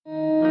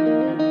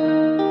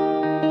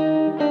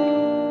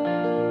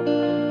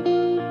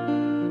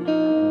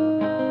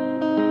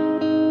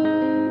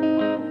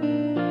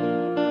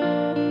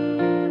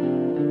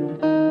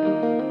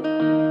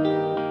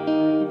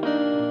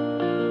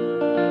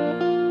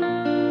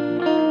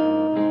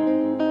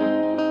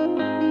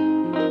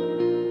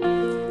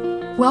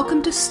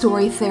Welcome to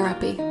Story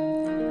Therapy,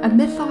 a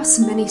Mythos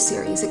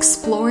miniseries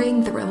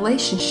exploring the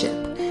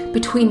relationship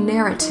between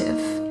narrative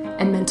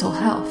and mental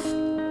health,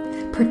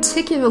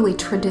 particularly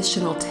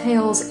traditional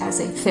tales as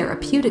a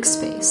therapeutic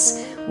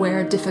space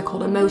where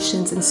difficult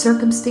emotions and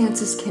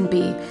circumstances can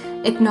be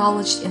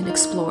acknowledged and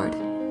explored.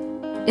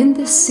 In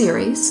this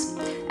series,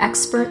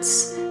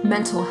 experts,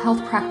 mental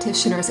health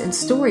practitioners, and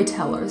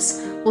storytellers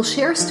will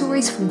share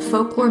stories from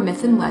folklore,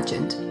 myth, and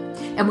legend,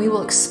 and we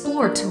will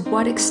explore to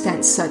what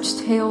extent such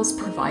tales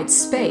provide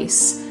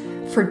space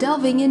for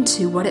delving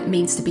into what it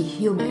means to be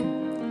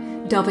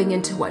human, delving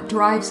into what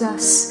drives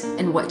us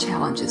and what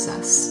challenges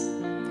us.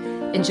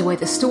 Enjoy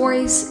the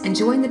stories and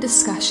join the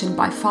discussion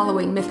by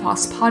following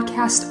Mythos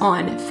Podcast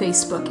on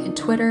Facebook and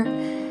Twitter.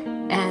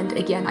 And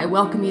again, I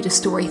welcome you to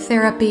Story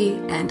Therapy,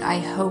 and I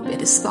hope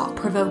it is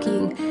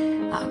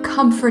thought-provoking,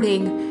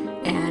 comforting,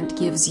 and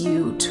gives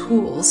you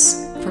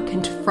tools for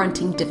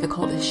confronting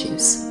difficult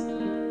issues.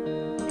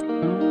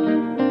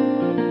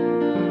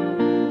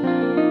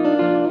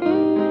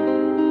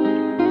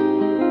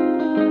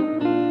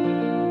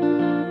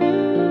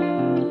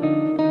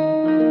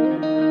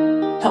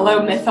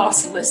 Hello,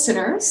 Mythos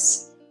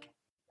listeners.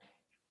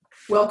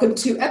 Welcome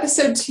to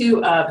episode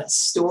 2 of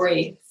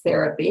Story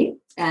Therapy.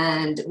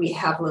 And we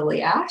have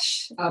Lily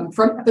Ash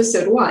from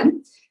episode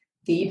 1,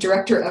 the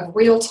director of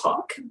Real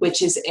Talk,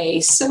 which is a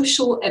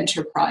social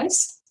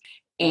enterprise.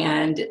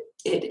 And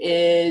it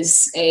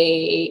is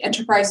an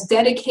enterprise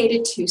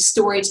dedicated to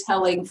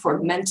storytelling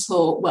for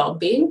mental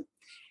well-being,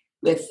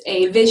 with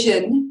a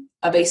vision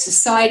of a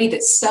society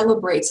that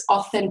celebrates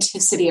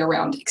authenticity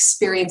around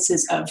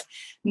experiences of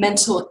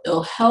mental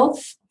ill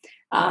health.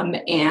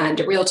 And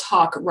Real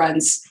Talk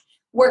runs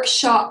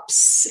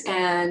workshops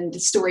and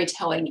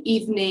storytelling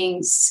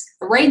evenings,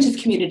 a range of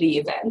community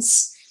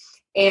events.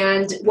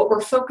 And what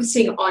we're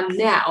focusing on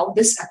now,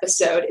 this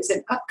episode, is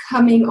an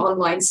upcoming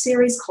online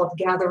series called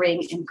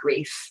Gathering in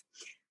Grief.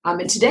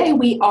 And today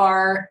we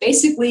are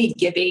basically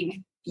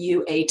giving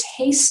you a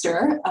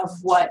taster of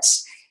what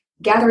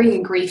Gathering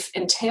in Grief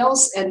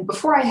entails. And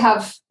before I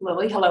have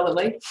Lily, hello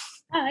Lily.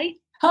 Hi.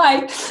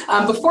 Hi.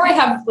 Before I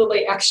have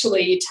Lily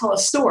actually tell a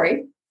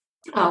story,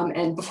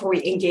 and before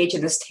we engage in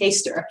this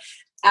taster,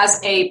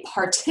 as a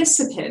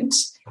participant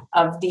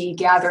of the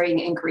Gathering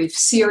in Grief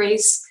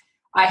series,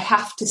 I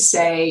have to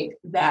say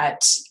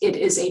that it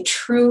is a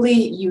truly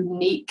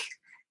unique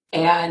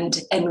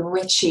and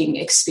enriching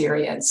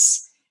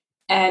experience.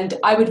 And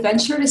I would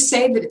venture to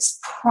say that it's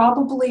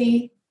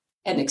probably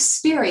an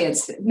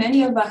experience that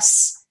many of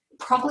us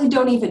probably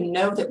don't even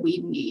know that we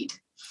need.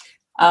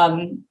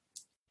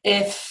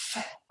 If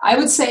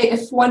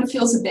one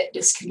feels a bit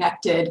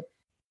disconnected,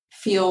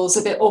 feels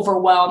a bit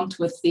overwhelmed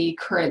with the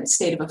current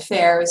state of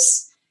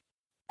affairs,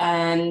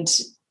 and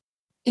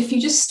if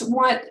you just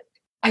want,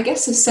 I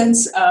guess, a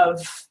sense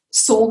of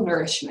soul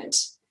nourishment,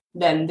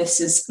 then this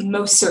is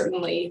most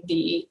certainly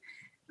the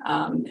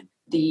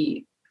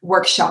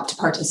workshop to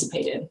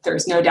participate in.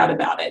 There's no doubt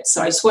about it.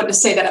 So I just wanted to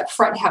say that up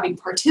front, having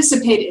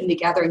participated in the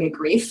Gathering of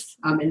Grief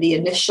in the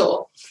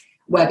initial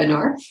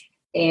webinar.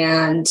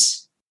 And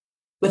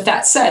with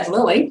that said,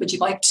 Lily, would you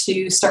like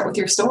to start with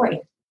your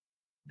story?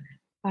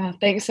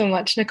 Thanks so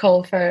much,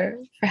 Nicole, for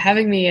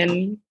having me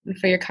and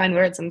for your kind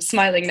words. I'm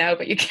smiling now,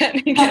 but you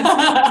can't.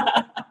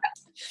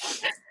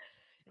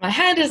 My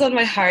hand is on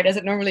my heart, as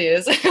it normally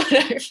is.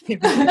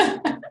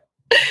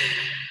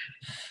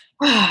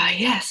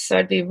 Yes, so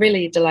I'd be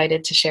really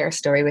delighted to share a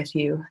story with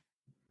you.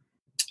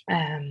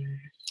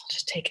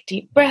 Just take a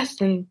deep breath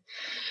and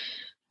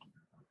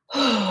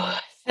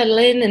settle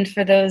in. And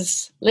for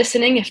those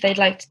listening, if they'd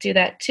like to do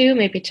that too,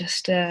 maybe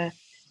just a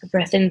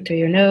breath in through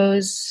your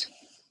nose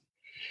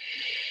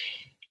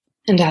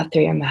and out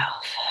through your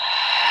mouth.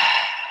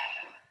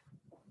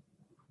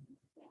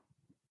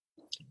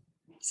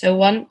 So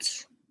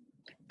once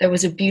there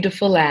was a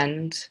beautiful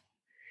land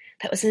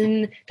that was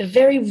in the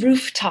very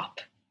rooftop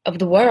of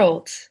the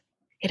world.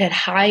 It had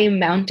high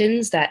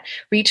mountains that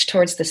reached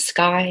towards the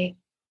sky.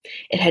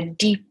 It had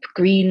deep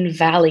green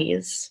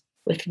valleys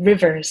with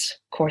rivers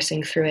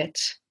coursing through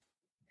it.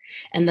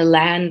 And the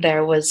land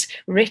there was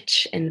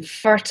rich and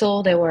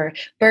fertile. There were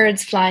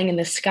birds flying in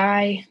the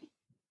sky.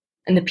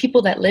 And the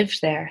people that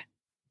lived there,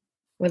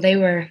 well, they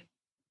were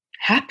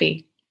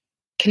happy,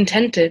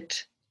 contented.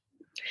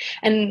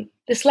 And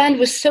this land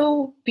was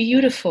so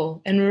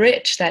beautiful and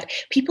rich that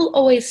people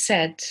always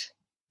said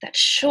that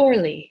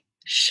surely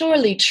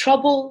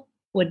trouble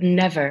would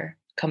never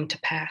come to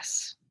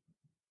pass.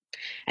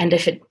 And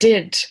if it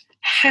did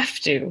have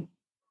to,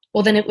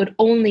 well, then it would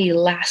only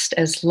last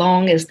as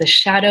long as the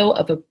shadow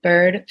of a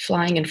bird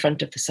flying in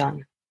front of the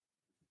sun.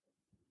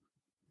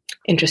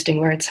 Interesting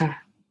words, huh?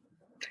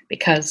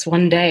 Because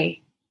one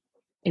day,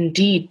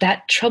 indeed,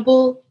 that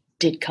trouble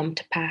did come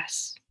to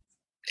pass.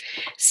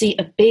 See,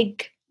 a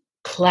big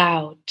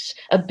cloud,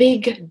 a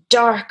big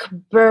dark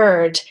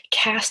bird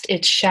cast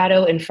its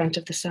shadow in front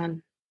of the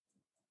sun.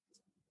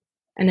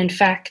 And in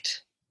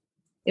fact,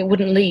 it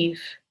wouldn't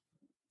leave.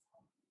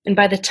 And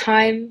by the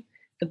time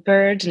the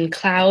bird and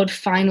cloud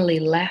finally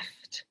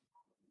left,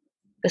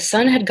 The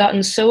sun had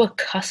gotten so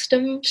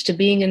accustomed to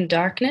being in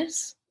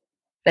darkness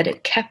that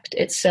it kept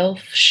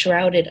itself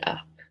shrouded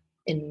up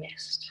in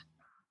mist.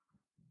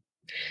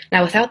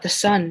 Now, without the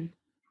sun,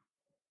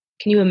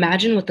 can you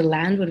imagine what the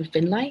land would have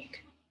been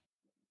like?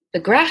 The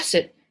grass,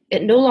 it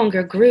no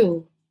longer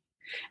grew,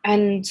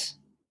 and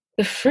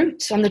the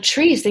fruits on the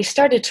trees, they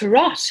started to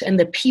rot, and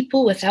the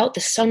people, without the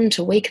sun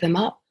to wake them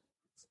up,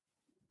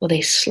 well,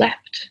 they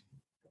slept,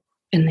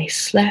 and they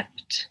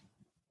slept,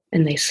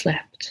 and they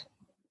slept.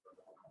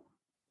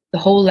 The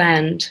whole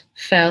land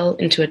fell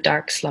into a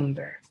dark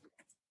slumber.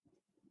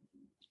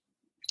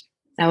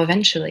 Now,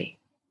 eventually,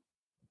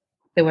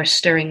 there were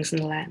stirrings in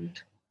the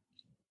land.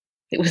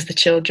 It was the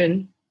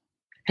children,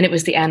 and it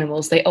was the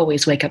animals. They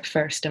always wake up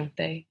first, don't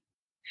they?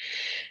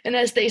 And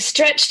as they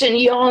stretched and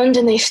yawned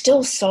and they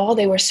still saw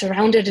they were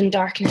surrounded in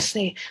darkness,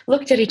 they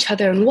looked at each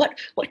other and what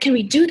can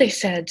we do, they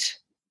said.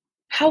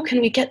 How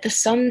can we get the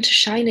sun to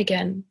shine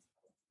again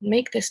and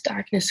make this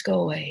darkness go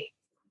away?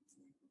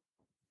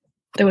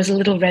 There was a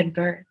little red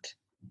bird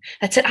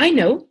that said, I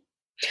know,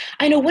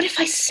 what if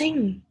I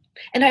sing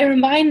and I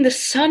remind the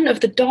sun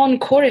of the dawn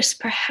chorus?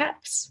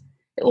 Perhaps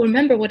it will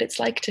remember what it's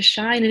like to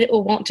shine and it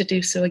will want to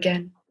do so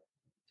again.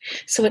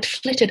 So it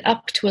flitted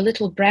up to a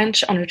little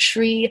branch on a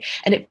tree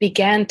and it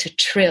began to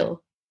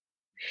trill.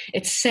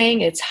 It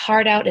sang its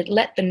heart out. It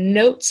let the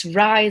notes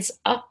rise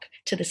up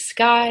to the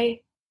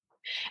sky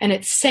and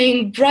it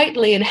sang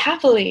brightly and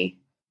happily.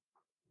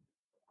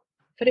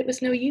 But it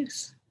was no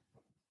use.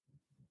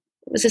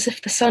 It was as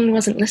if the sun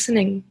wasn't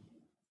listening.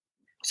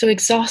 So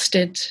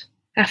exhausted,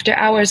 after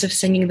hours of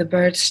singing, the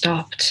bird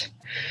stopped.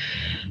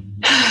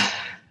 Well,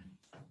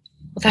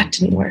 that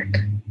didn't work.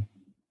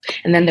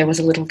 And then there was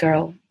a little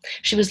girl.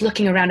 She was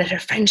looking around at her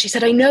friend. She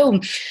said, I know,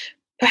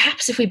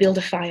 perhaps if we build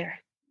a fire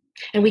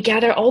and we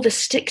gather all the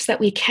sticks that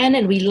we can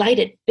and we light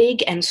it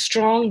big and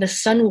strong, the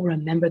sun will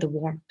remember the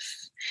warmth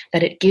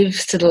that it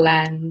gives to the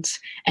land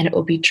and it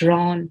will be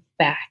drawn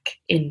back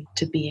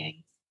into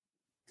being.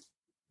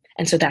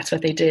 And so that's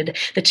what they did.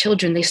 The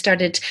children, they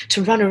started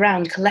to run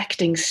around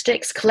collecting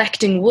sticks,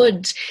 collecting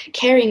wood,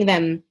 carrying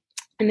them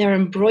in their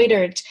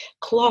embroidered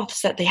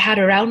cloths that they had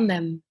around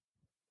them.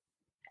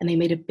 And they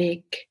made a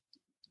big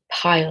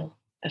pile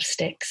of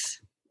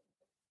sticks.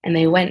 And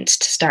they went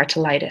to start to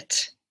light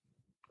it.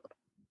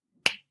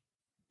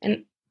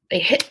 And they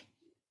hit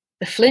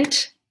the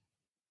flint,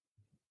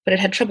 but it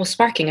had trouble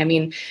sparking. I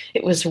mean,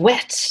 it was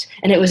wet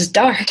and it was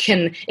dark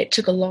and it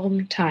took a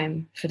long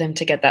time for them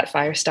to get that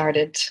fire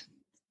started.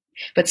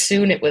 But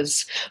soon it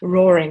was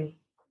roaring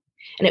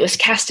and it was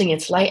casting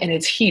its light and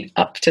its heat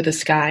up to the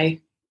sky.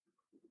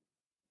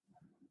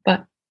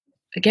 But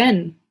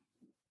again,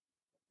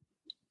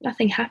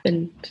 nothing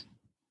happened.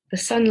 The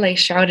sun lay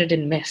shrouded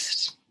in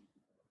mist.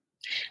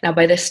 Now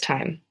by this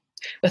time,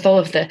 with all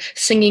of the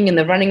singing and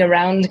the running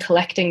around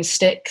collecting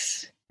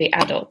sticks, the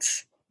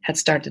adults had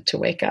started to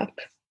wake up.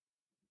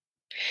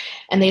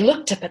 And they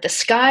looked up at the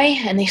sky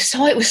and they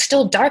saw it was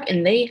still dark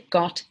and they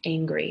got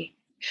angry.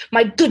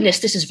 My goodness,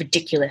 this is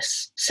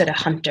ridiculous, said a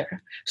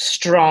hunter,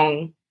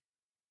 strong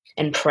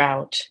and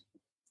proud.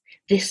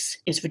 This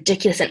is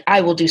ridiculous and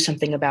I will do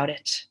something about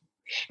it.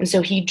 And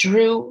so he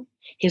drew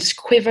his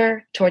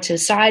quiver towards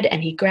his side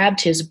and he grabbed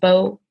his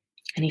bow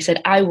and he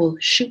said, I will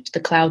shoot the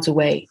clouds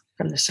away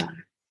from the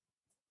sun.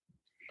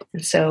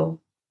 And so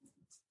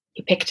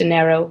he picked an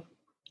arrow,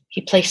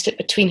 he placed it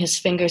between his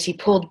fingers, he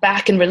pulled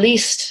back and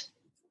released.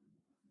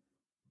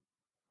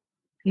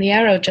 And the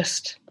arrow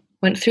just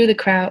went through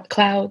the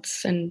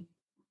clouds and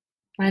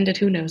landed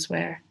who knows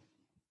where.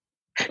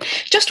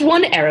 Just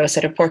one arrow,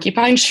 said a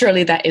porcupine.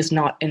 Surely that is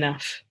not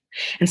enough.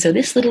 And so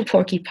this little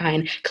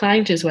porcupine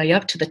climbed his way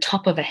up to the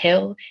top of a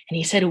hill and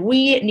he said,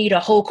 we need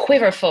a whole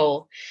quiver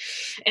full.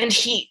 And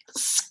he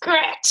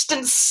scratched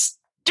and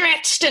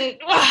stretched and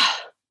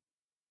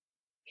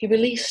he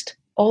released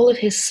all of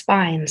his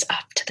spines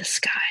up to the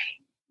sky.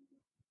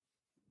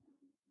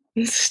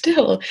 And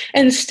still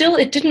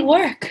it didn't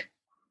work.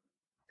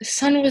 The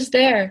sun was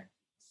there,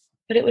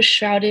 but it was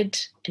shrouded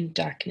in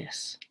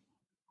darkness.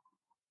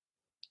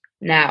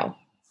 Now,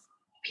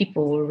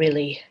 people were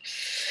really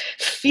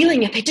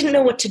feeling it. They didn't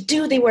know what to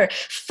do. They were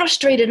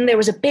frustrated, and there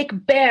was a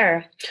big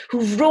bear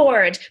who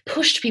roared,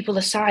 pushed people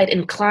aside,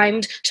 and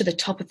climbed to the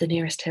top of the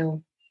nearest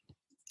hill.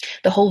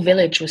 The whole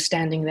village was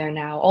standing there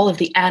now, all of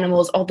the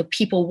animals, all the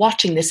people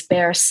watching this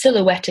bear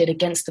silhouetted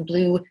against the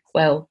blue,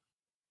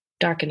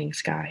 darkening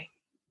sky.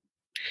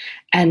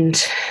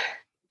 And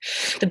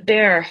the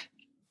bear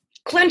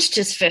clenched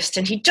his fist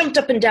and he jumped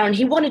up and down.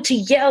 He wanted to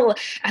yell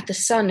at the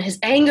sun, his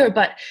anger,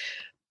 but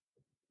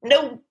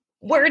no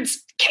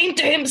words came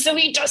to him, so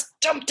he just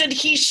jumped and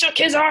he shook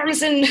his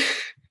arms and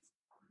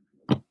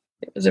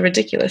it was a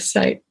ridiculous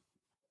sight.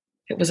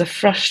 It was a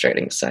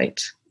frustrating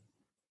sight.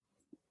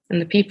 And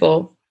the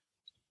people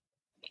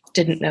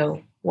didn't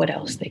know what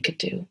else they could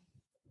do.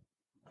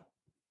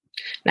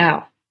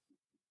 Now,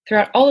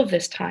 throughout all of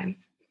this time,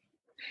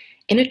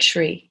 in a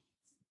tree,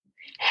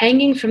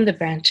 hanging from the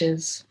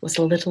branches was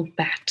a little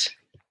bat,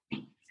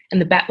 and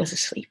the bat was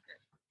asleep.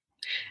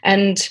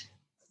 And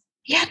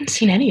he hadn't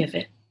seen any of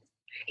it.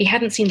 He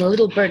hadn't seen the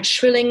little bird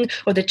shrilling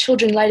or the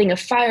children lighting a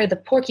fire, the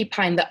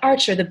porcupine, the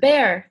archer, the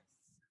bear.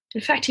 In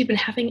fact, he'd been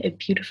having a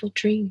beautiful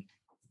dream.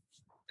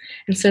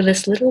 And so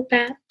this little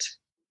bat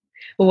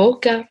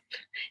woke up,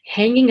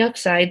 hanging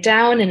upside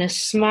down, and a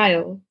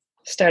smile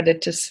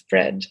started to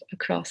spread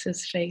across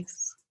his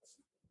face.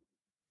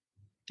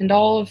 And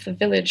all of the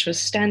village was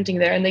standing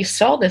there, and they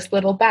saw this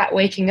little bat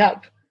waking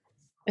up,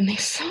 and they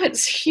saw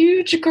its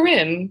huge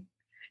grin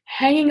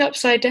hanging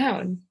upside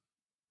down.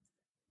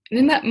 And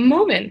in that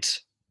moment,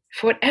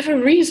 for whatever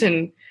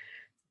reason,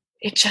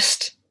 it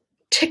just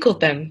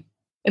tickled them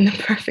in the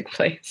perfect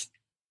place.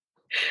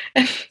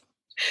 And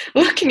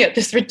looking at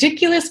this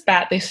ridiculous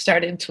bat, they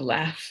started to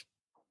laugh.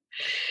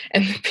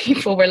 And the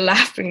people were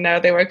laughing now.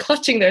 They were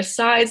clutching their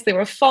sides. They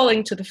were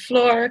falling to the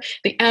floor.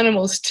 The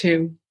animals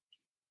too.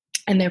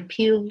 And their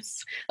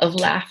peals of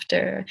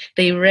laughter,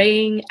 they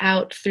rang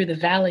out through the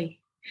valley.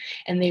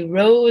 And they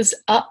rose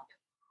up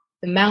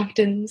the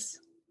mountains.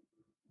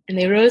 And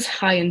they rose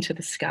high into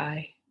the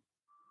sky.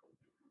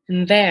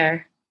 And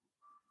there,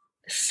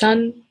 the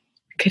sun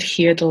could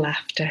hear the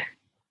laughter.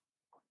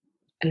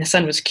 And the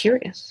sun was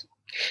curious.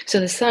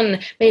 So the sun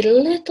made a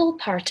little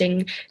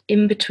parting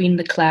in between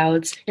the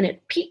clouds, and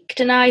it peeked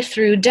an eye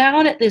through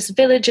down at this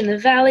village in the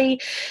valley,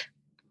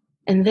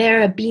 and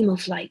there a beam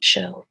of light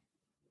shone,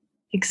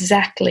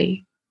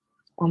 exactly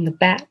on the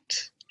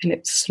bat and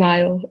its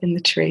smile in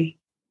the tree.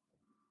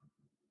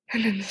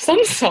 And then the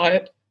sun saw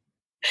it,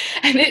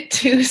 and it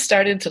too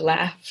started to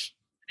laugh.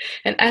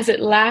 And as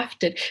it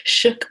laughed, it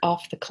shook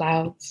off the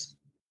clouds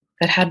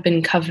that had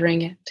been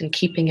covering it and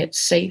keeping it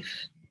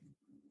safe.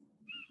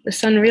 The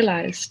sun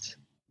realized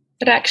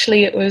that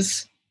actually it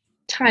was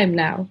time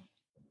now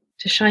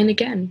to shine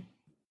again.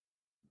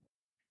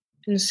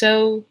 And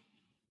so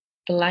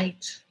the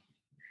light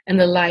and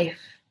the life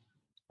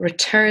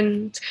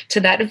returned to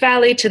that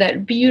valley, to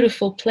that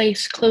beautiful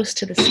place close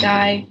to the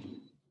sky.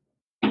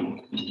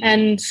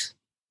 And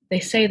they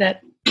say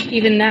that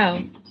even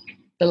now,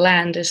 the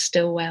land is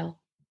still well.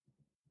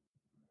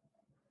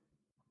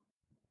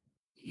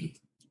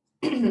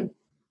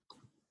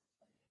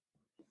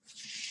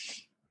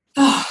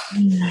 Oh.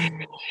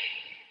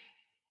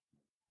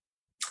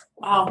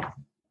 Wow.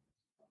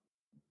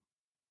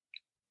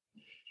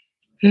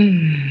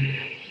 The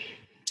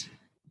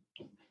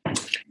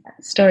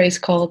story is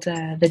called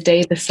The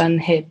Day the Sun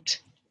Hid.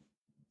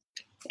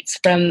 It's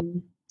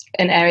from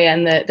an area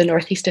in the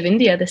northeast of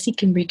India, the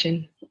Sikkim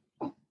region.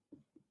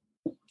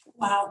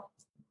 Wow.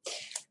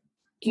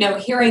 You know,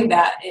 hearing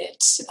that,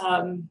 it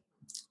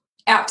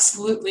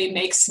absolutely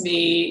makes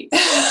me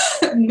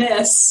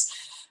miss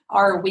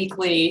our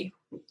weekly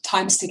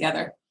times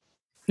together.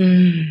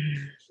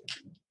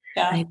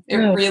 Yeah, it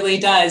really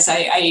does.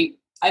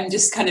 I'm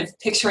just kind of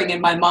picturing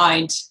in my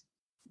mind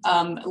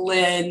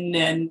Lynn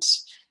and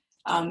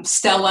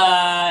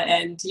Stella,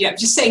 and I'm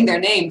just saying their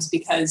names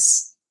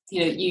because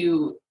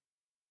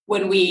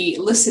when we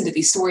listened to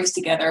these stories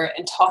together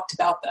and talked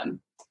about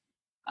them,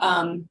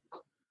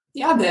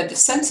 the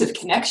sense of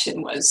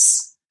connection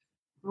was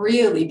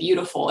really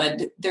beautiful.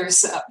 And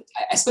there's,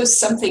 I suppose,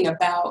 something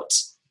about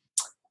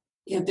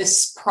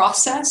this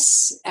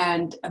process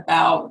and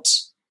about,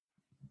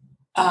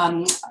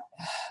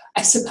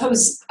 I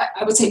suppose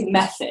I would say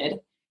method.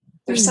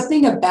 There's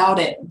something about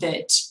it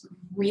that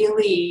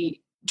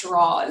really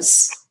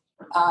draws,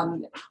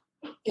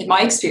 in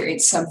my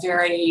experience, some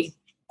very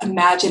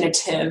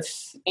imaginative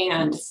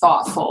and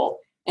thoughtful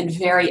and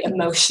very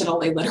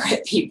emotionally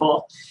literate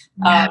people.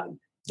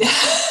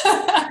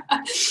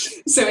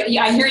 So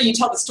I hear you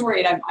tell the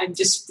story, and I'm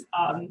just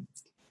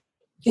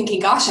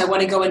thinking, gosh, I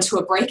want to go into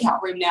a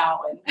breakout room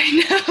now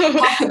and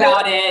talk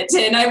about it.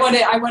 And I want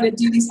to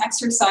do these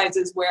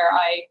exercises where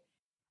I,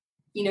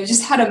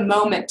 just had a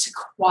moment to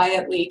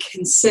quietly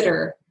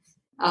consider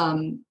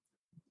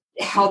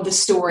how the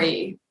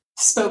story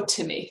spoke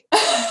to me.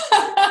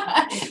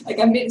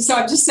 I'm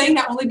just saying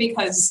that only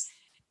because,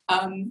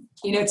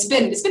 it's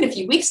been a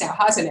few weeks now,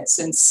 hasn't it,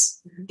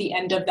 since the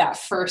end of that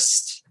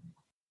first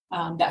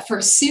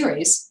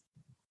series.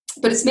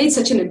 But it's made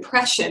such an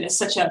impression. It's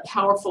such a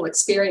powerful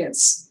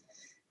experience.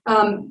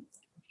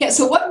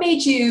 So what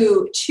made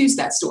you choose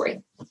that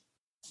story?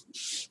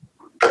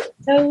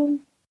 So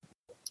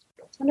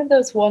it's one of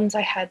those ones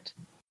I had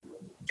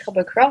come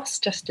across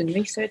just in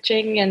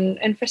researching,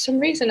 and for some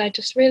reason I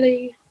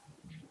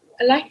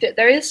liked it.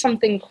 There is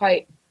something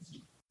quite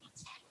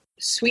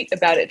sweet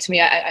about it to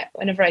me. I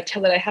whenever I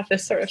tell it, I have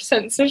this sort of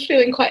sense of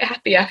feeling quite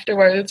happy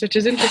afterwards, which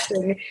is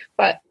interesting.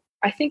 But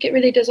I think it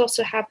really does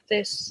also have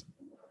this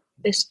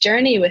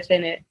journey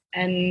within it,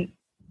 and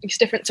these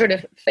different sort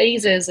of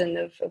phases, and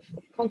of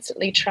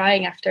constantly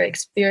trying after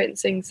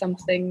experiencing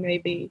something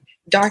maybe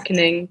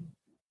darkening,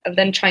 of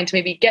then trying to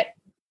maybe get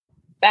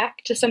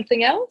back to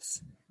something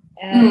else.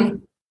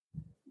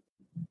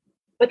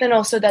 But then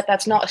also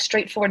that's not a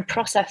straightforward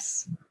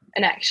process.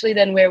 And actually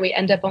then where we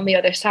end up on the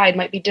other side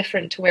might be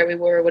different to where we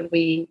were when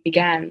we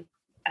began.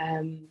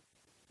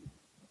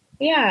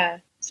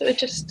 So it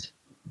just...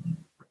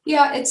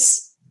 Yeah,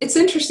 it's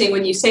interesting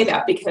when you say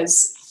that,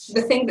 because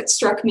the thing that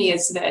struck me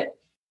is that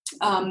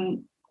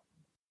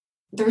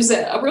there's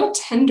a real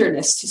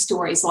tenderness to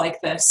stories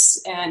like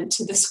this, and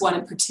to this one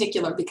in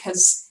particular,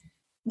 because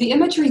the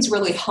imagery is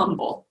really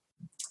humble.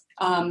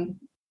 In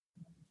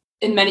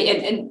many,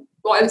 and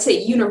well, I would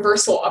say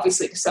universal,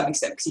 obviously, to some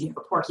extent, because you have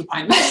a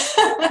porcupine.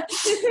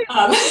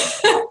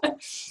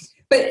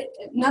 But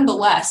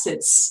nonetheless,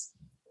 it's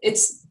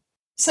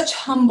such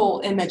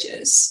humble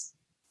images,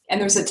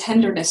 and there's a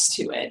tenderness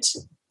to it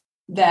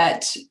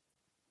that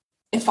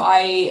if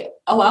I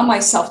allow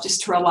myself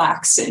just to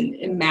relax and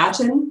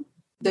imagine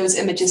those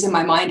images in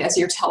my mind as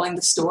you're telling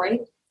the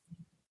story,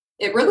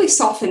 it really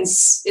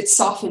softens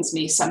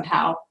me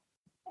somehow.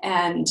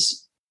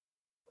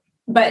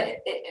 But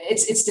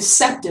it's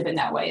deceptive in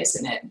that way,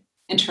 isn't it?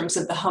 In terms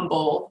of the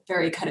humble,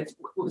 very kind of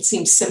what would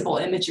seem simple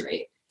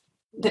imagery,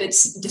 that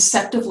it's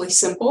deceptively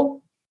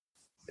simple.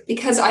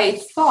 Because I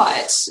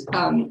thought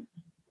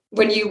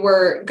when you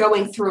were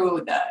going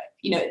through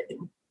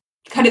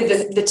kind of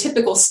the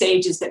typical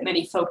stages that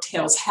many folk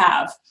tales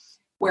have,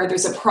 where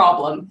there's a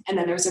problem and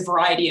then there's a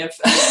variety of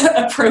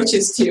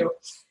approaches to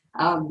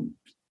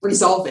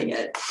resolving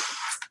it.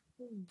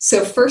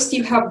 So first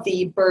you have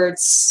the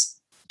birds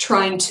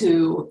trying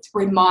to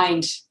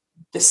remind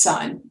the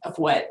sun of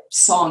what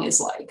song is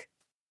like.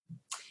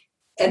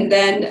 And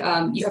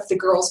then you have the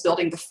girls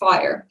building the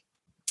fire.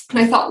 And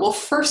I thought, well,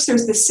 first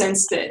there's this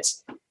sense that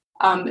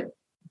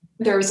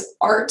there's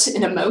art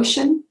and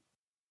emotion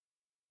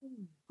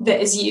that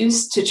is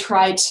used to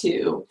try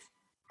to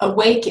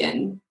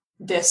awaken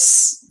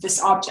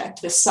this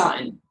object, the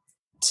sun,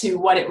 to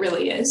what it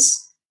really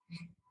is.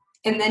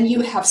 And then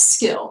you have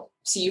skill.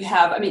 So you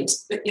have,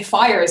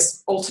 fire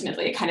is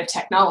ultimately a kind of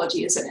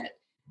technology, isn't it?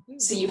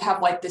 So you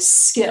have like this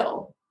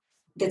skill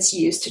that's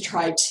used to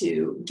try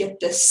to get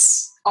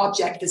this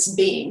object, this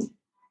being,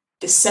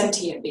 this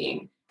sentient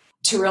being,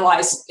 to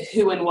realize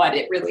who and what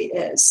it really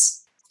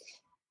is.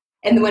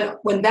 And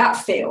when that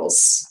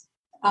fails,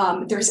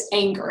 there's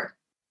anger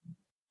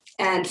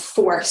and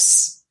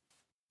force.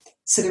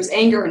 So there's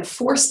anger and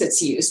force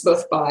that's used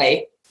both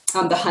by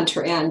the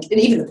hunter and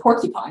even the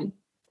porcupine.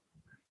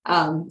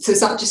 So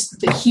it's not just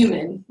the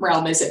human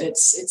realm, is it?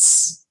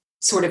 It's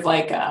sort of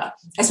like, I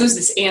suppose,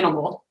 this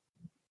animal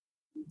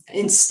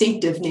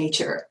instinctive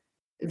nature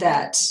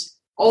that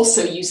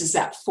also uses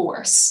that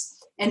force.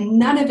 And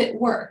none of it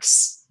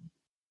works.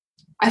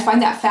 I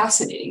find that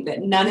fascinating,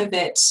 that none of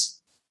it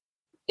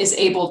is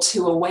able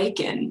to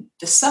awaken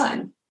the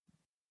sun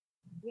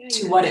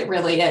to what it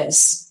really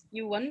is.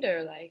 You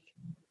wonder, like,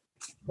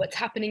 what's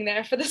happening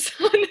there for the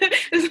sun?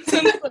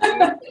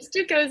 It's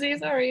too cozy,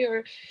 sorry,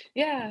 or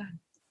yeah.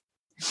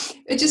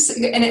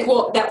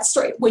 That's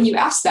right. When you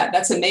ask that,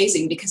 that's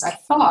amazing, because I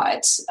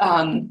thought,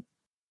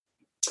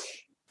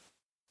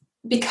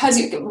 because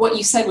what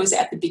you said was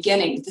at the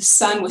beginning, the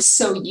sun was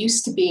so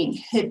used to being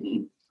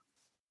hidden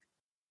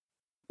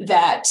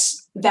that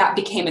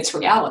became its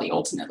reality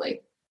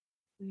ultimately.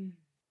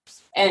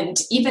 And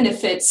even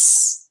if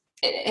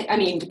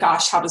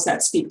how does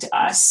that speak to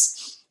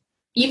us?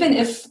 Even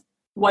if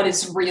what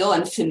is real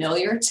and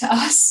familiar to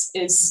us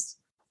is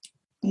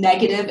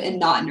negative and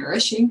not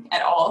nourishing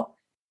at all,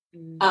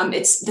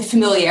 it's the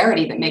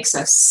familiarity that makes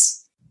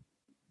us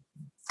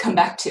come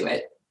back to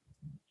it.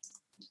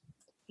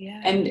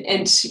 Yeah.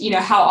 And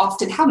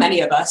how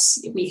many of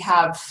us, we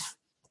have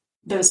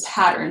those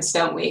patterns,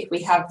 don't we?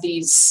 We have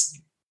these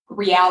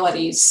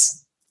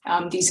realities,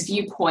 these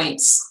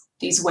viewpoints,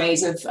 these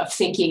ways of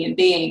thinking and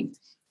being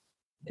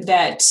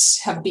that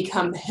have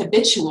become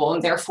habitual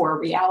and therefore a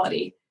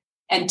reality.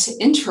 And to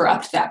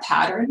interrupt that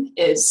pattern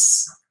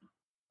is,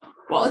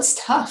 well, it's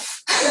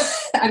tough.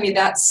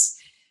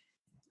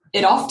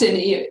 It often,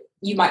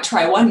 you might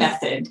try one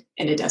method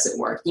and it doesn't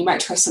work. You might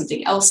try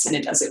something else and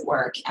it doesn't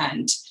work.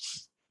 And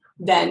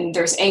then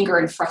there's anger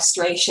and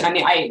frustration.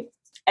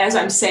 As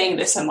I'm saying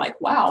this, I'm like,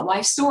 wow,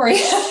 life story.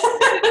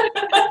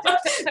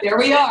 There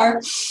we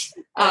are.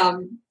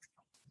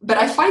 But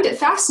I find it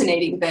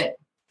fascinating that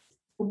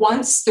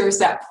once there's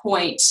that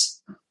point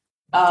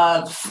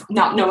of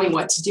not knowing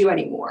what to do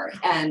anymore,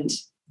 and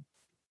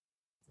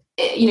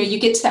you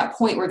get to that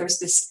point where there's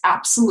this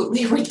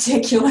absolutely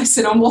ridiculous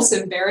and almost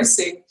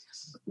embarrassing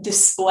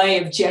display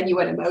of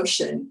genuine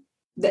emotion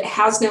that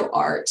has no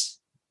art,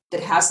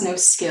 that has no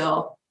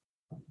skill,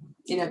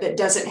 that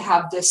doesn't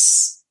have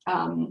this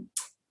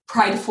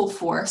prideful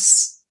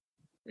force.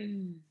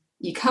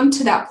 You come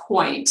to that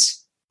point,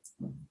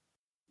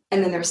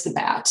 and then there's the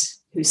bat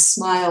who's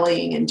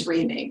smiling and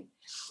dreaming,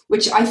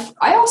 which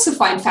I also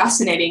find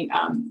fascinating,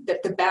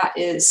 that the bat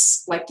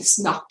is like this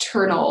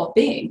nocturnal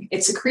being.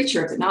 It's a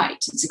creature of the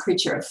night. It's a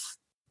creature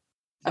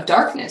of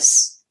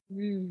darkness.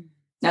 Now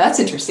that's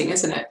interesting,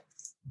 isn't it?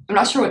 I'm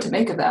not sure what to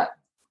make of that.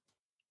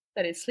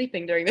 That it's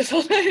sleeping during this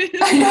whole time.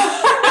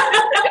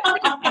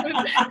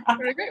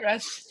 For a great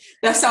rest.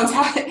 That sounds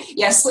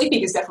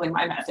sleeping is definitely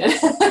my method.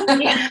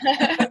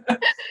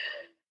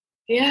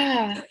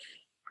 Yeah.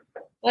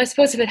 Well, I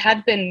suppose if it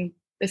had been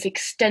this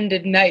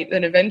extended night,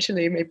 then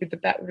eventually maybe the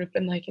bat would have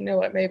been like, you know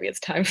what, maybe it's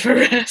time for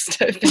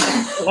rest. I've been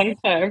here for a long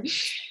time.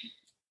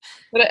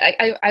 But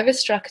I was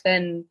struck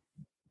then,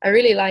 I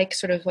really like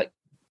sort of like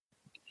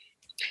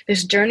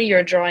this journey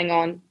you're drawing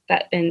on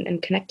that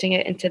and connecting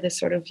it into this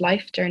sort of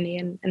life journey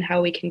and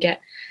how we can get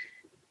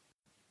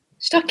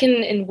stuck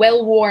in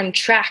well-worn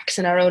tracks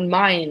in our own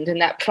mind, and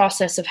that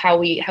process of how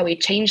we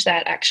change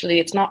that. Actually,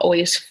 it's not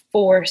always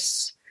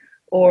force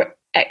or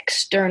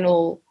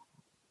external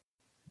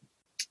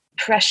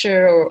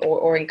pressure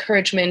or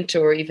encouragement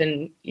or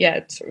even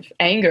sort of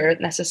anger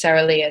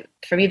necessarily.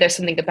 For me, there's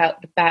something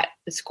about the bat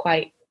that's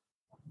quite,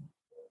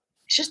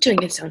 it's just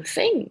doing its own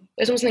thing.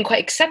 There's something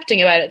quite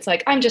accepting about it. It's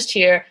like, I'm just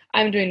here,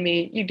 I'm doing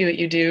me, you do what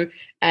you do.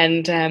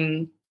 And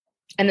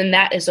then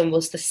that is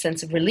almost the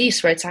sense of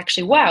release where it's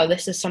actually, wow,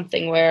 this is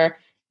something where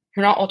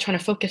you're not all trying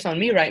to focus on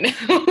me right now.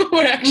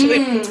 We're actually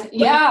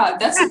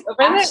that's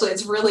actually,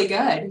 it's really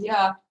good.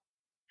 Yeah.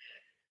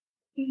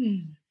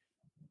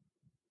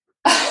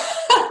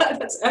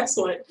 That's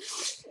excellent.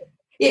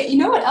 Yeah, you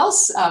know what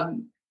else?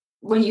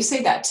 When you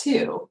say that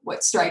too,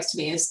 what strikes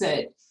me is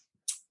that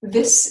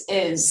this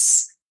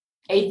is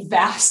a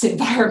vast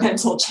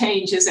environmental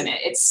change, isn't it?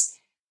 It's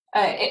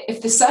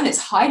if the sun is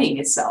hiding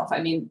itself,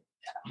 I mean,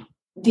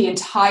 the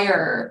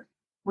entire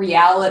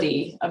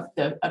reality of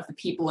the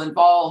people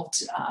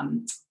involved,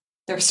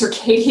 their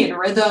circadian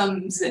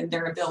rhythms and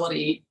their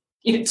ability,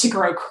 to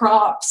grow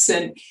crops,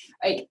 and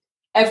like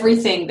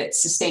everything that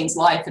sustains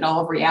life and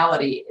all of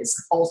reality is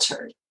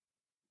altered,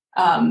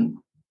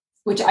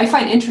 which I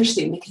find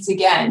interesting because,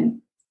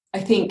 again,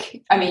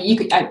 I mean,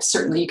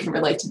 you can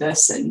relate to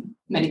this, and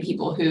many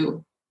people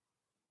who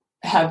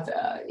have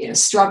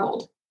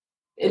struggled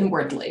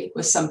inwardly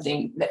with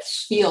something that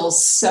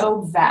feels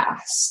so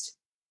vast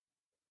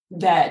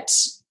that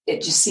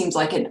it just seems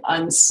like an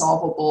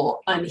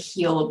unsolvable,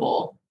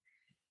 unhealable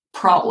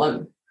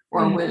problem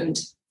or wound.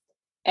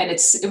 And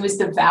it was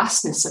the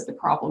vastness of the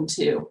problem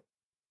too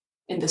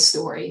in the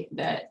story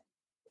that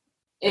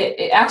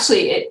it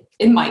actually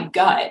in my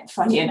gut,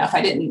 funny enough,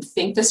 I didn't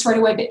think this right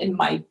away, but in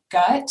my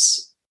gut,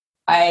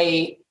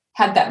 I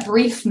had that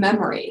brief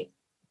memory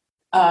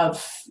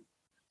of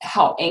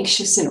how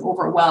anxious and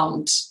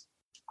overwhelmed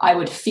I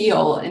would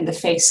feel in the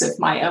face of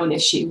my own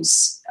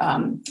issues,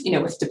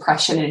 with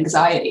depression and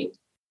anxiety,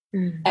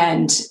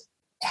 and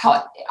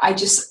how I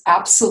just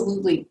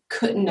absolutely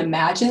couldn't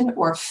imagine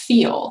or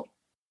feel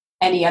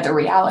any other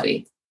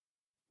reality.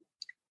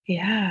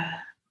 Yeah.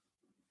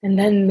 And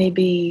then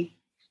maybe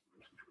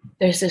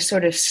there's this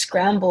sort of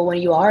scramble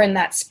when you are in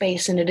that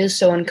space and it is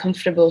so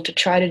uncomfortable to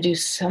try to do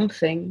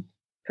something,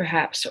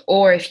 perhaps.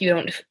 Or if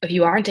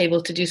you aren't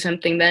able to do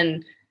something,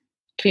 then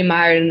to be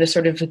mired in the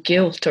sort of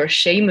guilt or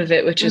shame of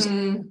it, which is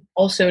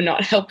also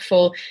not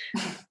helpful.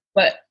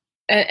 But,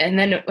 and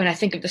then when I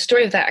think of the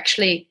story of that,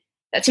 actually,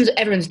 that seems what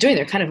everyone's doing.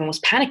 They're kind of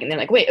almost panicking. They're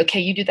like, wait, okay,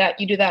 you do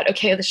that.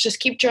 Okay, let's just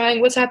keep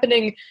trying. What's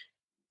happening?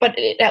 But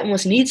that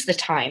almost needs the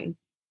time.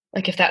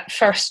 Like if that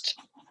first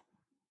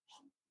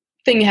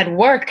thing had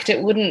worked,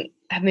 it wouldn't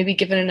have maybe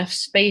given enough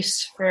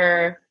space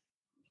for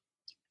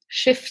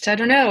shift. I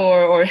don't know,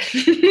 or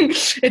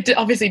it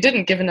obviously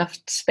didn't give enough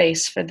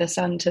space for the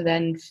sun to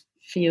then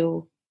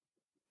feel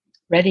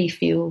ready,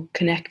 feel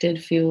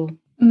connected, feel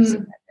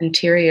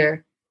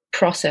interior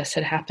process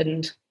had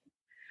happened.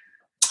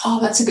 Oh,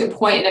 that's a good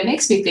point. And it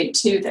makes me think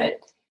too that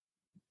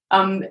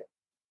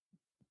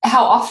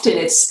how often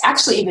it's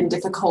actually even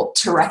difficult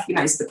to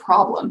recognize the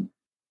problem.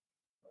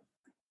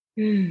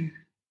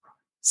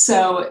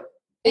 So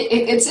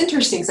it's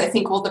interesting because I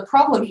think, well, the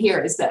problem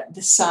here is that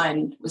the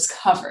sun was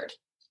covered.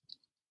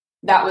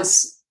 That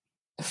was,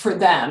 for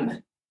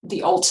them,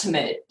 the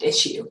ultimate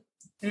issue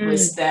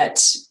was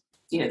that,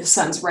 the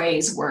sun's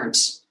rays weren't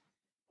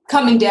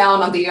coming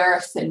down on the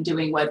earth and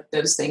doing what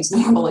those things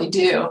normally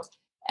do.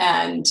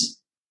 And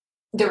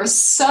there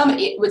was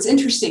what's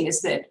interesting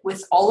is that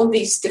with all of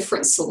these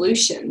different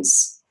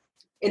solutions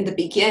in the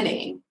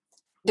beginning,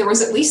 there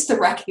was at least the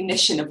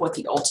recognition of what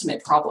the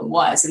ultimate problem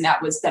was. And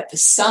that was that the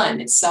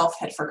sun itself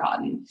had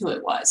forgotten who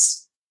it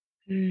was.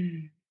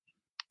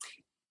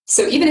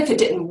 So even if it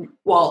didn't,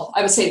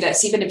 I would say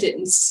this, even if it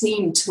didn't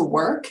seem to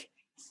work,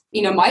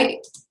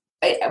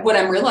 what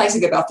I'm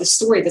realizing about this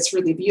story that's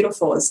really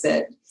beautiful is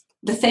that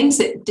the things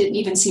that didn't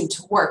even seem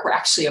to work were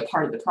actually a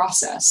part of the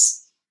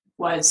process,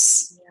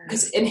 was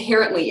because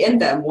inherently in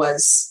them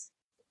was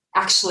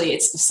actually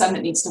it's the sun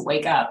that needs to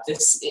wake up.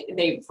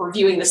 They were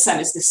viewing the sun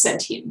as this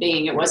sentient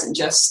being. It wasn't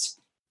just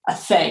a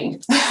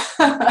thing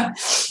that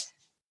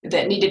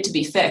needed to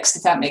be fixed,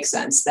 if that makes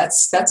sense.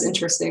 That's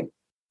interesting.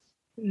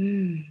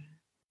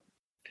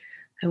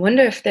 I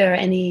wonder if there are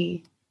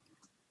any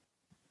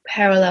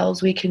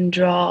parallels we can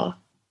draw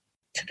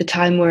to the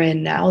time we're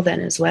in now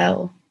then as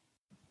well.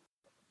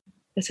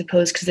 I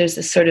suppose because there's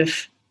this sort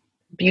of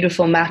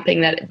beautiful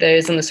mapping that there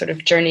is on the sort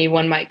of journey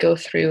one might go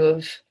through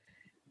of,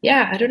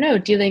 I don't know,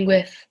 dealing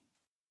with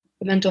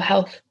a mental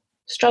health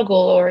struggle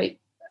or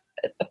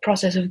a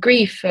process of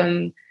grief.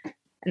 And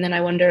then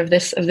I wonder of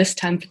this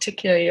time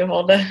particularly, of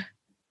all the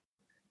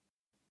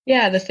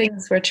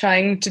things we're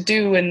trying to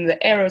do and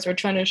the arrows we're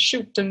trying to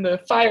shoot and the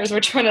fires we're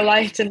trying to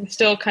light and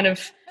still kind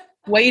of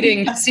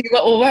waiting to see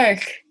what will work.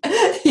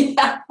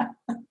 Yeah.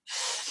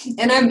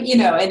 And I'm,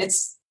 and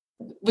it's,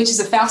 which is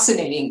a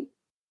fascinating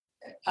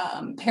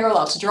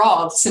parallel to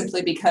draw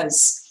simply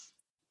because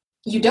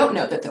you don't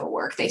know that they'll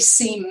work. It's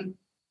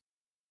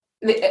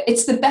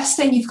the best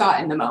thing you've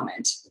got in the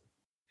moment.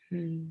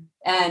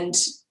 And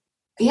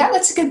yeah,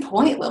 that's a good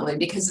point, Lily,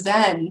 because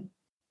then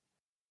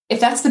if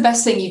that's the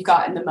best thing you've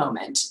got in the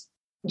moment,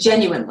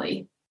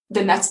 genuinely,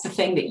 then that's the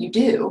thing that you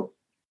do.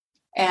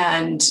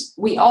 And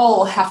we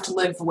all have to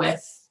live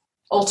with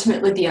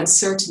ultimately the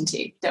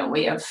uncertainty, don't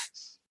we, of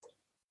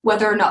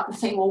whether or not the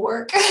thing will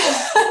work.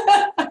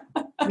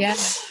 Yeah.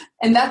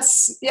 And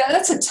that's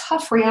a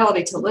tough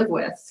reality to live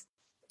with.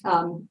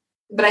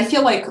 But I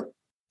feel like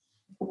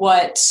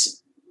what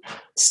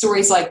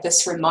stories like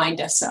this remind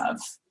us of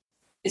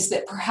is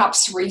that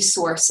perhaps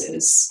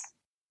resources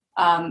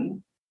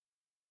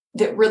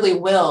that really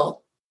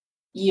will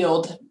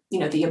yield,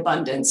 the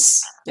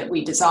abundance that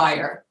we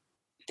desire,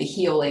 the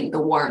healing,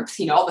 the warmth,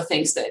 all the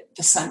things that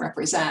the sun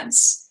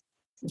represents,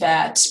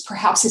 that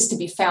perhaps is to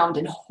be found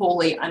in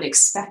wholly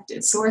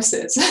unexpected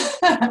sources.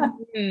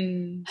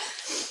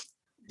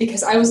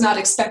 Because I was not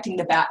expecting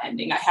the bat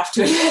ending, I have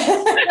to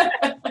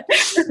admit.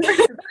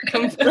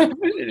 Come from,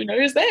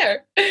 who's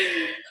there?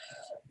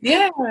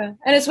 Yeah.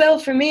 And as well,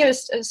 for me, I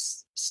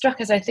was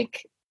struck as I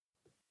think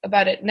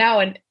about it now.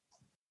 And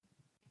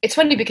it's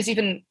funny because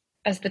even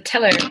as the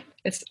teller,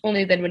 it's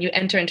only then when you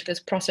enter into this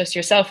process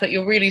yourself that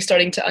you're really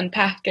starting to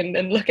unpack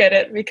and look at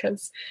it,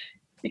 because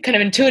you kind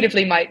of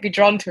intuitively might be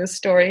drawn to a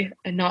story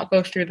and not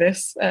go through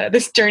this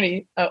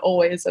journey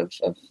always of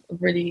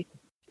really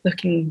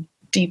looking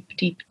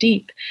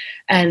deep.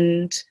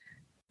 And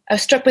I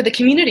was struck by the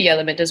community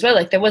element as well.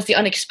 Like there was the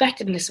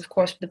unexpectedness, of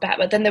course, with the bat,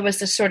 but then there was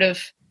this sort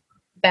of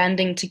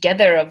banding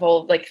together of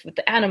all, like with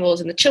the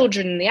animals and the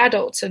children and the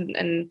adults,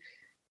 and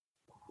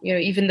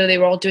even though they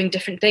were all doing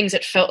different things,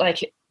 it felt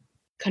like it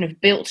kind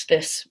of built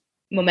this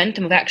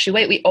momentum of actually,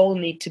 wait, we all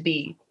need to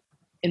be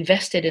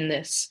invested in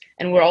this,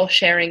 and we're all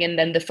sharing, and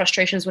then the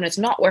frustrations when it's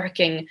not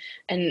working,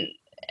 and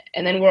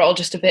then we're all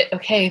just a bit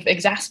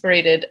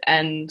exasperated,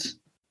 and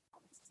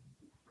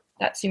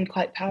that seemed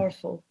quite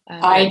powerful.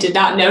 I did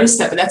not notice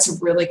that, but that's a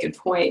really good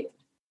point.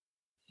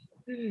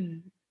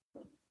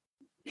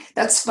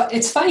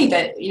 It's funny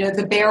that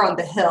the bear on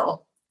the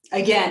hill,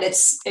 again, it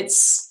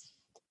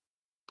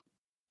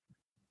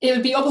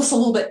would be almost a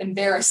little bit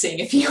embarrassing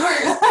if you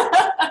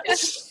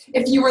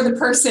were the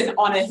person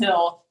on a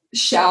hill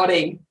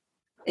shouting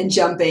and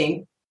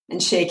jumping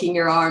and shaking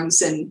your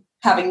arms and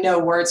having no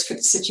words for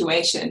the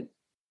situation.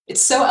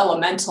 It's so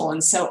elemental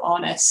and so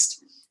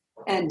honest,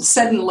 and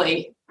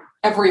suddenly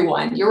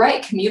everyone, you're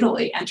right,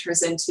 communally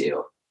enters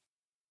into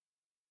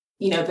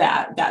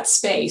that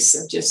space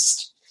of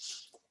just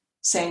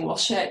saying, well,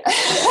 shit.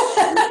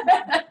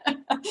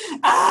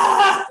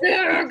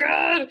 Oh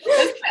God,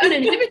 that's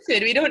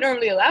uninhibited. We don't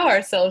normally allow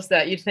ourselves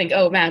that. You'd think,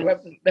 oh man,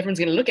 everyone's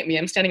gonna look at me,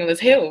 I'm standing on this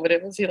hill. But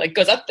as he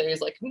goes up there, he's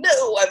like,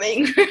 no, I'm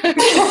angry.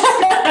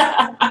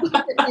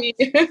 Look at me.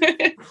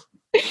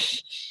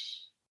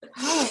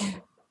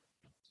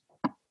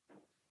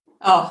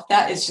 Oh,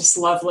 that is just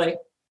lovely.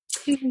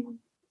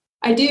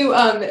 I do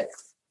want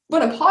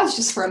to pause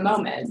just for a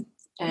moment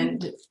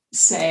and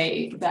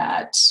say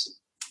that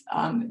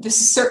this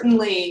is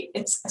certainly,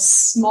 it's a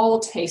small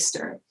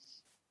taster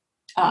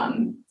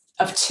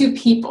of two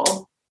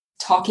people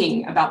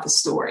talking about the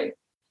story.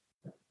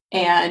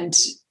 And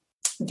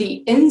the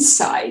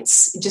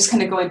insights, just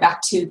kind of going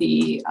back to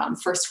the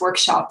first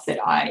workshop that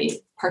I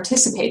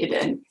participated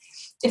in,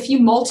 if you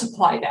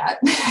multiply that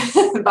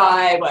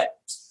by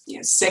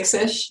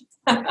 6-ish,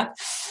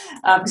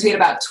 because we had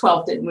about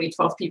 12, didn't we?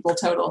 12 people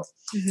total.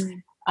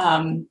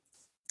 Mm-hmm.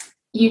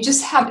 You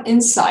just have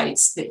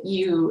insights that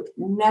you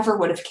never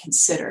would have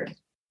considered.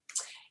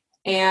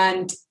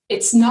 And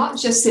it's not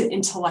just an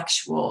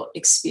intellectual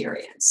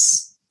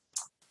experience.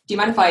 Do you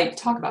mind if I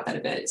talk about that a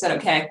bit? Is that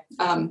okay?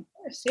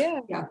 Yes, yeah.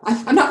 Yeah.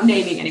 I'm not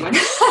naming anyone,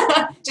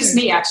 just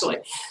me, actually.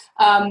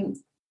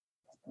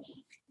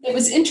 It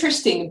was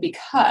interesting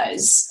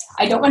because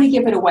I don't want to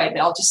give it away, but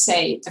I'll just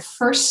say the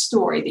first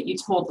story that you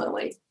told,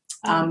 Lily,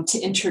 to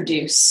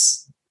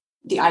introduce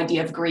the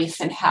idea of grief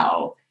and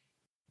how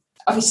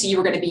obviously you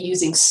were going to be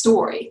using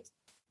story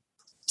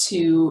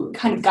to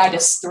kind of guide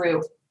us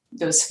through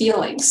those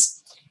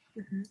feelings.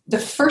 Mm-hmm. The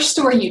first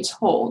story you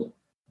told,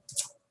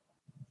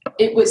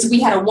 we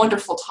had a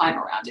wonderful time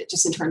around it,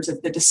 just in terms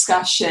of the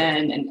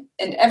discussion,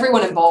 and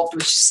everyone involved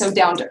was just so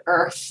down to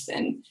earth,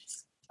 and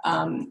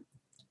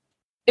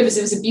it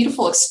was a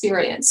beautiful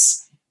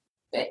experience.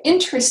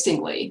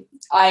 Interestingly,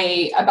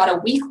 I about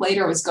a week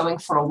later was going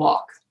for a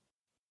walk,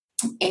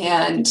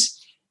 and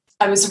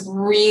I was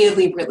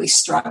really, really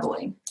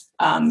struggling,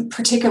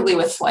 particularly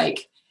with when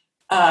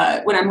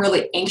I'm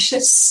really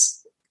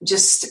anxious,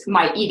 just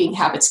my eating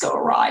habits go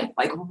awry,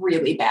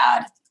 really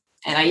bad.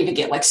 And I even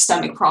get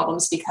stomach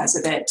problems because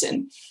of it.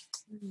 And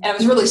I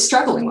was really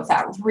struggling with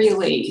that,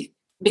 really,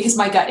 because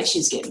my gut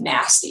issues get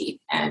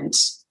nasty. And,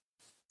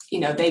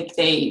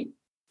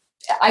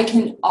 I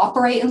can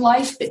operate in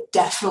life, but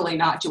definitely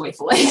not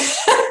joyfully.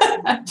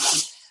 But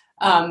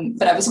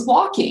I was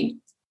walking,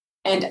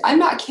 and I'm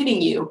not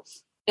kidding you,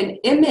 an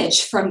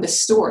image from the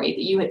story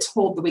that you had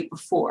told the week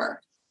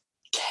before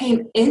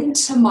came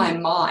into my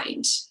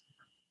mind,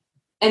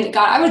 and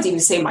God, I would even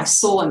say my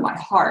soul and my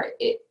heart,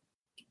 it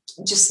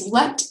just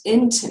leapt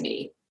into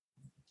me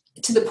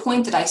to the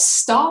point that I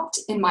stopped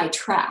in my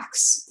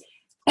tracks.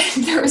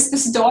 And there was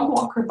this dog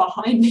walker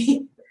behind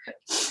me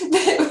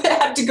that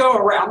had to go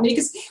around me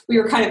because we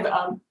were kind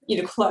of,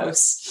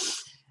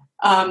 close.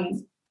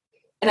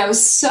 And I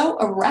was so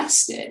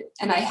arrested,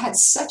 and I had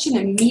such an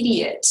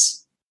immediate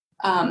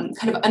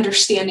kind of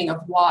understanding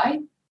of why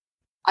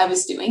I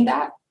was doing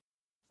that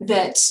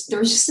there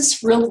was just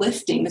this real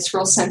lifting, this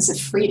real sense of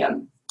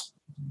freedom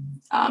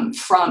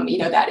from,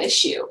 that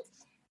issue.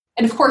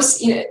 And of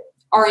course,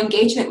 our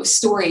engagement with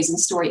stories and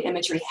story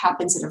imagery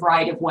happens in a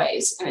variety of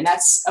ways. I mean,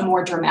 that's a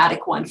more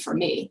dramatic one for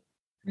me.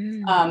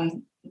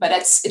 But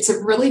it's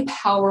a really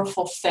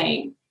powerful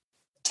thing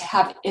to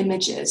have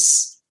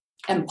images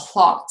and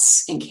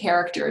plots and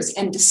characters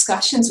and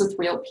discussions with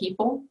real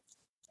people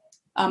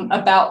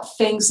about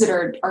things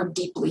that are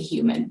deeply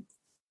human.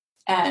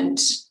 And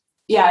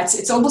yeah,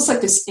 it's almost like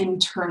this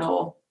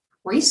internal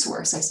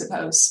resource, I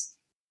suppose.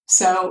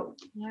 So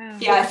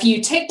yeah, if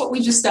you take what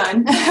we've just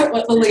done,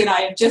 what Lily and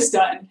I have just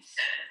done,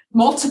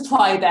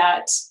 multiply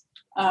that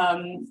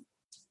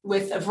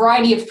with a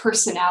variety of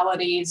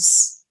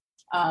personalities,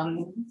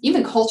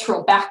 even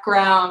cultural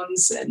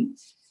backgrounds. And,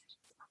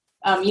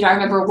 I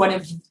remember one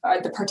of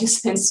the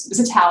participants was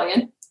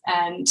Italian,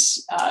 and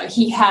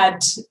he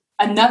had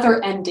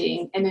another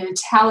ending in an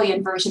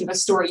Italian version of a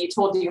story you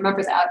told. Do you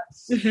remember that?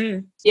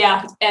 Mm-hmm.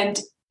 Yeah. And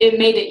it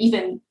made it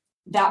even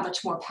that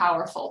much more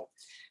powerful.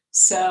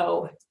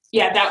 So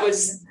yeah, that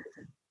was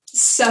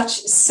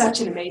such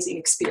an amazing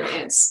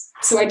experience.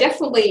 So I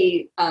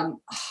definitely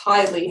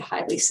highly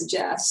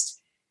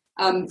suggest.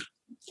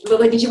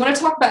 Lily, did you want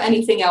to talk about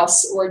anything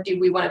else, or do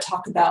we want to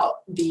talk about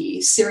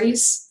the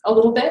series a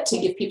little bit to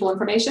give people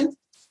information?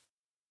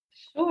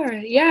 Sure.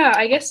 Yeah,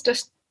 I guess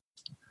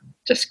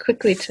just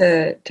quickly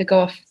to go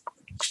off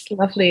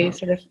lovely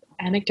sort of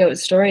anecdote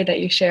story that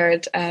you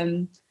shared,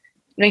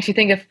 makes me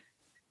think of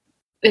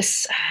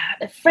this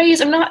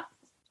phrase.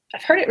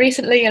 I've heard it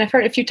recently, and I've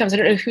heard it a few times. I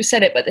don't know who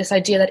said it, but this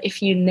idea that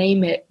if you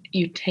name it,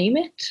 you tame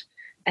it.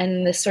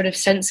 And this sort of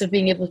sense of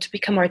being able to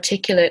become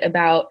articulate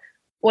about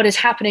what is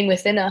happening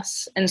within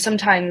us. And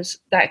sometimes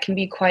that can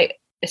be quite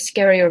a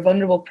scary or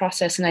vulnerable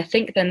process. And I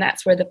think then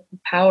that's where the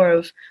power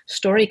of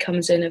story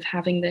comes in, of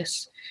having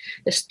this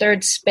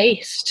third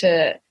space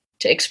to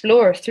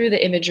explore through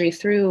the imagery,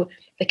 through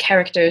the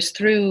characters,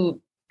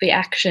 through the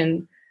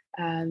action,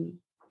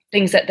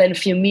 things that then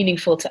feel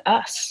meaningful to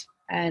us.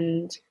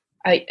 And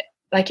I,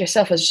 like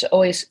yourself, was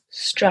always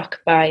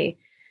struck by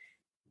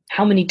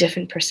how many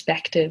different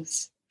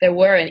perspectives there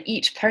were, and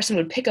each person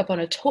would pick up on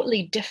a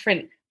totally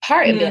different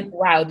part and be like,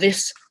 wow,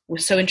 this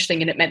was so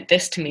interesting and it meant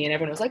this to me. And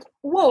everyone was like,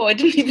 whoa, I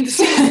didn't even notice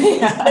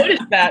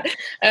that.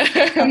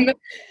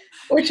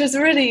 Which was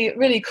really,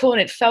 really cool.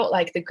 And it felt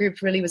like the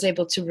group really was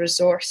able to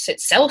resource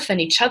itself and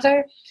each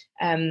other,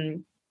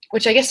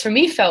 which I guess for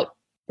me felt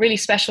really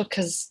special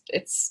because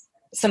it's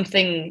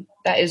something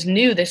that is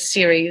new, this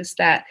series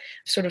that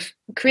sort of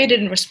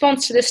created in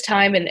response to this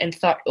time and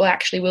thought, well,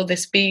 actually, will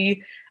this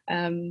be,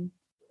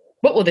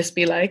 what will this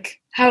be like?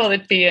 How will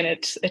it be? And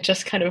it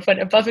just kind of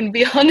went above and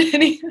beyond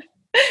any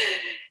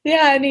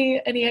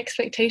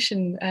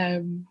expectation.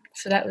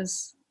 So that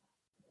was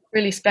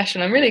really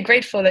special. I'm really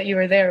grateful that you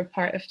were there, a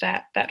part of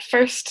that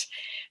first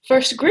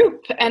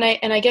group. And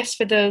I guess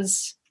for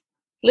those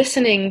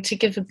listening, to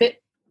give a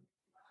bit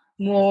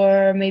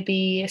more,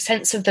 maybe a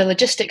sense of the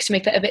logistics, to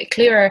make that a bit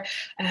clearer,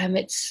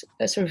 it's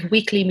a sort of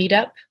weekly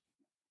meetup.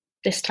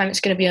 This time it's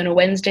going to be on a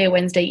Wednesday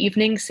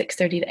evening,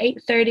 6:30 to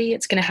 8:30.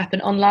 It's going to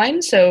happen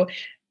online, so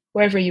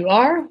wherever you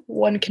are,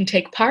 one can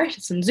take part.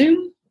 It's on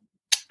Zoom,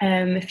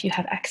 if you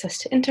have access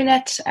to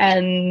internet.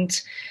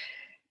 And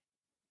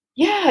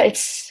yeah,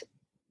 it's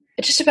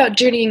just about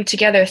journeying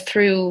together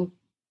through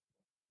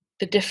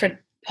the different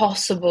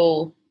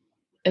possible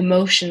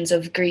emotions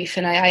of grief.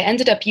 And I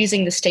ended up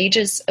using the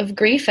stages of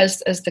grief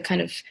as the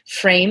kind of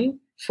frame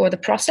for the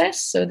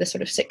process. So the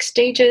sort of 6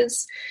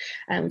 stages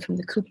from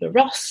the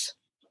Kubler-Ross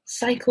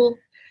cycle.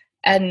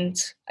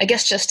 And I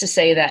guess just to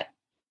say that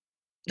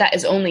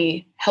is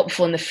only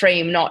helpful in the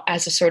frame, not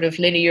as a sort of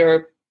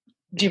linear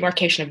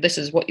demarcation of this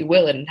is what you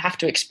will and have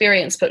to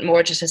experience, but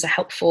more just as a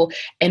helpful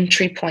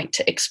entry point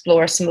to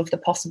explore some of the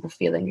possible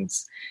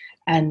feelings.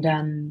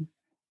 And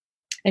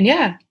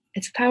yeah,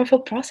 it's a powerful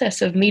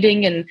process of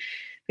meeting, and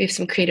we have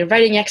some creative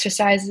writing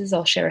exercises.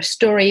 I'll share a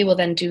story. We'll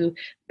then do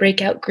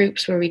breakout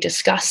groups where we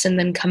discuss and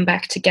then come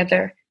back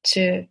together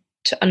to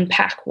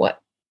unpack what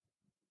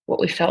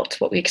we felt,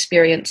 what we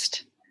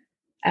experienced.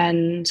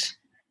 And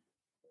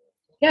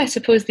yeah, I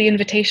suppose the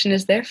invitation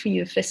is there for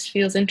you if this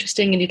feels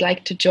interesting and you'd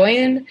like to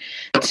join,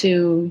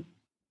 to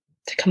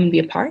come and be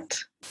a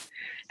part.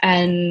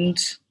 And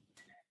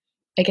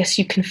I guess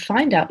you can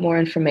find out more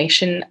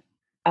information,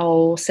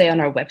 I'll say,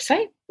 on our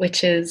website,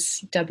 which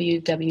is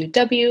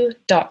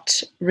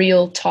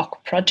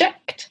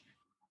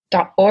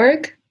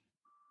www.realtalkproject.org.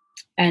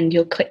 And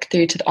you'll click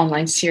through to the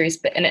online series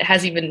bit, and it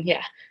has even,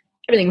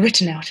 everything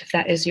written out if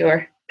that is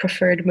your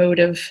preferred mode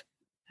of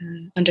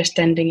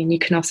understanding, and you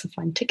can also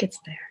find tickets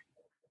there.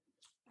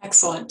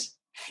 Excellent.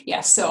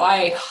 Yes, so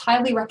I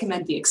highly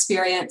recommend the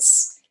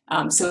experience.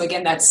 So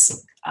again,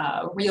 that's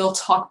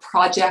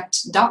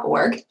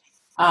realtalkproject.org.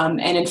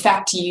 And in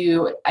fact,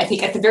 I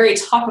think at the very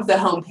top of the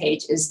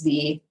homepage is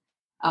the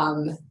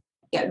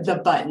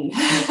button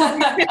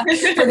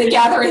for the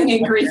Gathering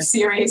in Grief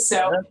series.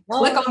 So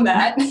click on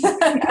that,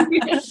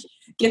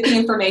 get the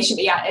information.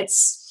 Yeah,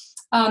 it's,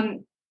 I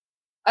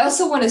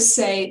also want to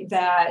say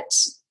that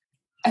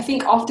I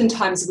think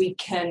oftentimes we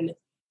can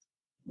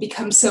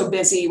become so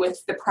busy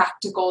with the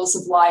practicals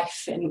of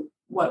life and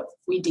what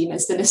we deem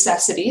as the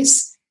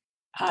necessities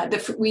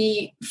that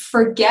we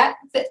forget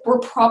that we're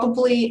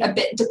probably a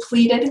bit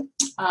depleted,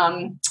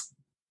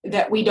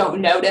 that we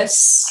don't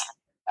notice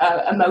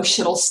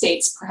emotional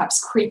states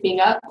perhaps creeping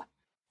up.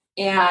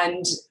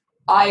 And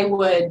I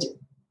would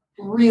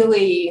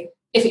really,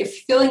 if you're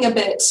feeling a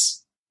bit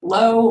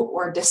low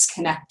or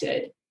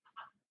disconnected,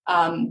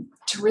 to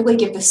really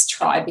give this a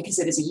try, because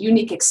it is a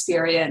unique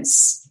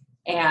experience.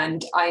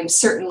 And I'm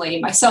certainly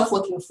myself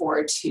looking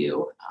forward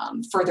to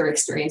further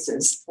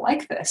experiences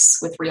like this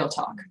with Real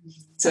Talk.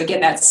 So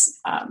again, that's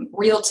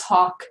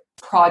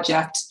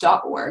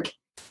realtalkproject.org.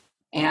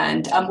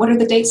 And what are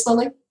the dates,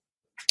 Lily?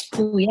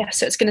 Oh, yeah.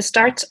 So it's going to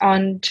start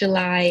on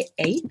July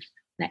 8th,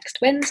 next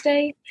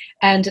Wednesday,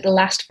 and it'll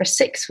last for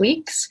 6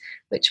 weeks,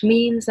 which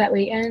means that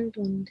we end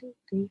 1, 2,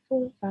 3,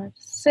 4, 5,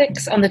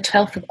 6 on the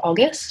 12th of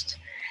August.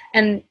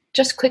 And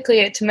just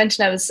quickly to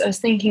mention, I was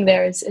thinking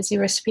there as you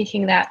were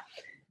speaking that,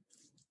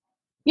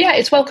 yeah,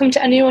 it's welcome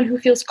to anyone who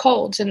feels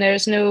called, and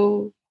there's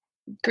no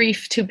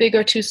grief too big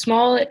or too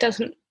small. It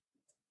doesn't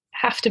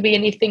have to be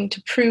anything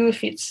to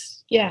prove.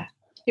 You're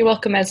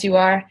welcome as you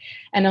are.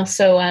 And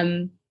also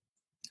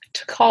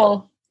to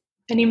call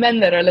any men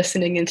that are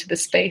listening into the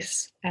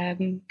space,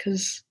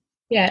 because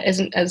it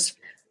isn't as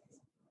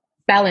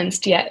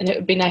balanced yet, and it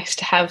would be nice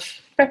to have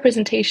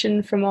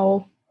representation from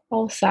all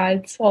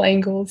sides, all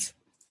angles.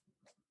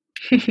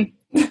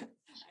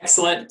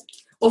 Excellent.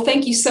 Well,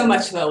 thank you so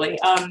much, Lily.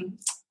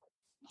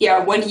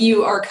 When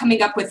you are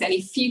coming up with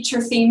any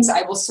future themes,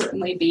 I will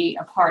certainly be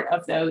a part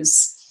of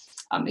those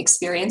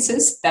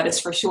experiences, that is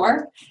for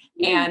sure.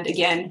 And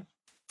again,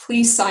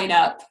 please sign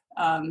up.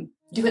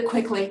 Do it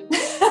quickly,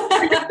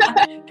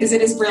 because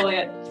it is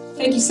brilliant.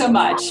 Thank you so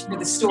much for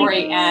the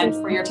story and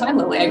for your time,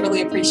 Lily. I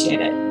really appreciate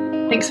it.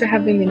 Thanks for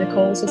having me,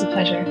 Nicole. This was a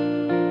pleasure.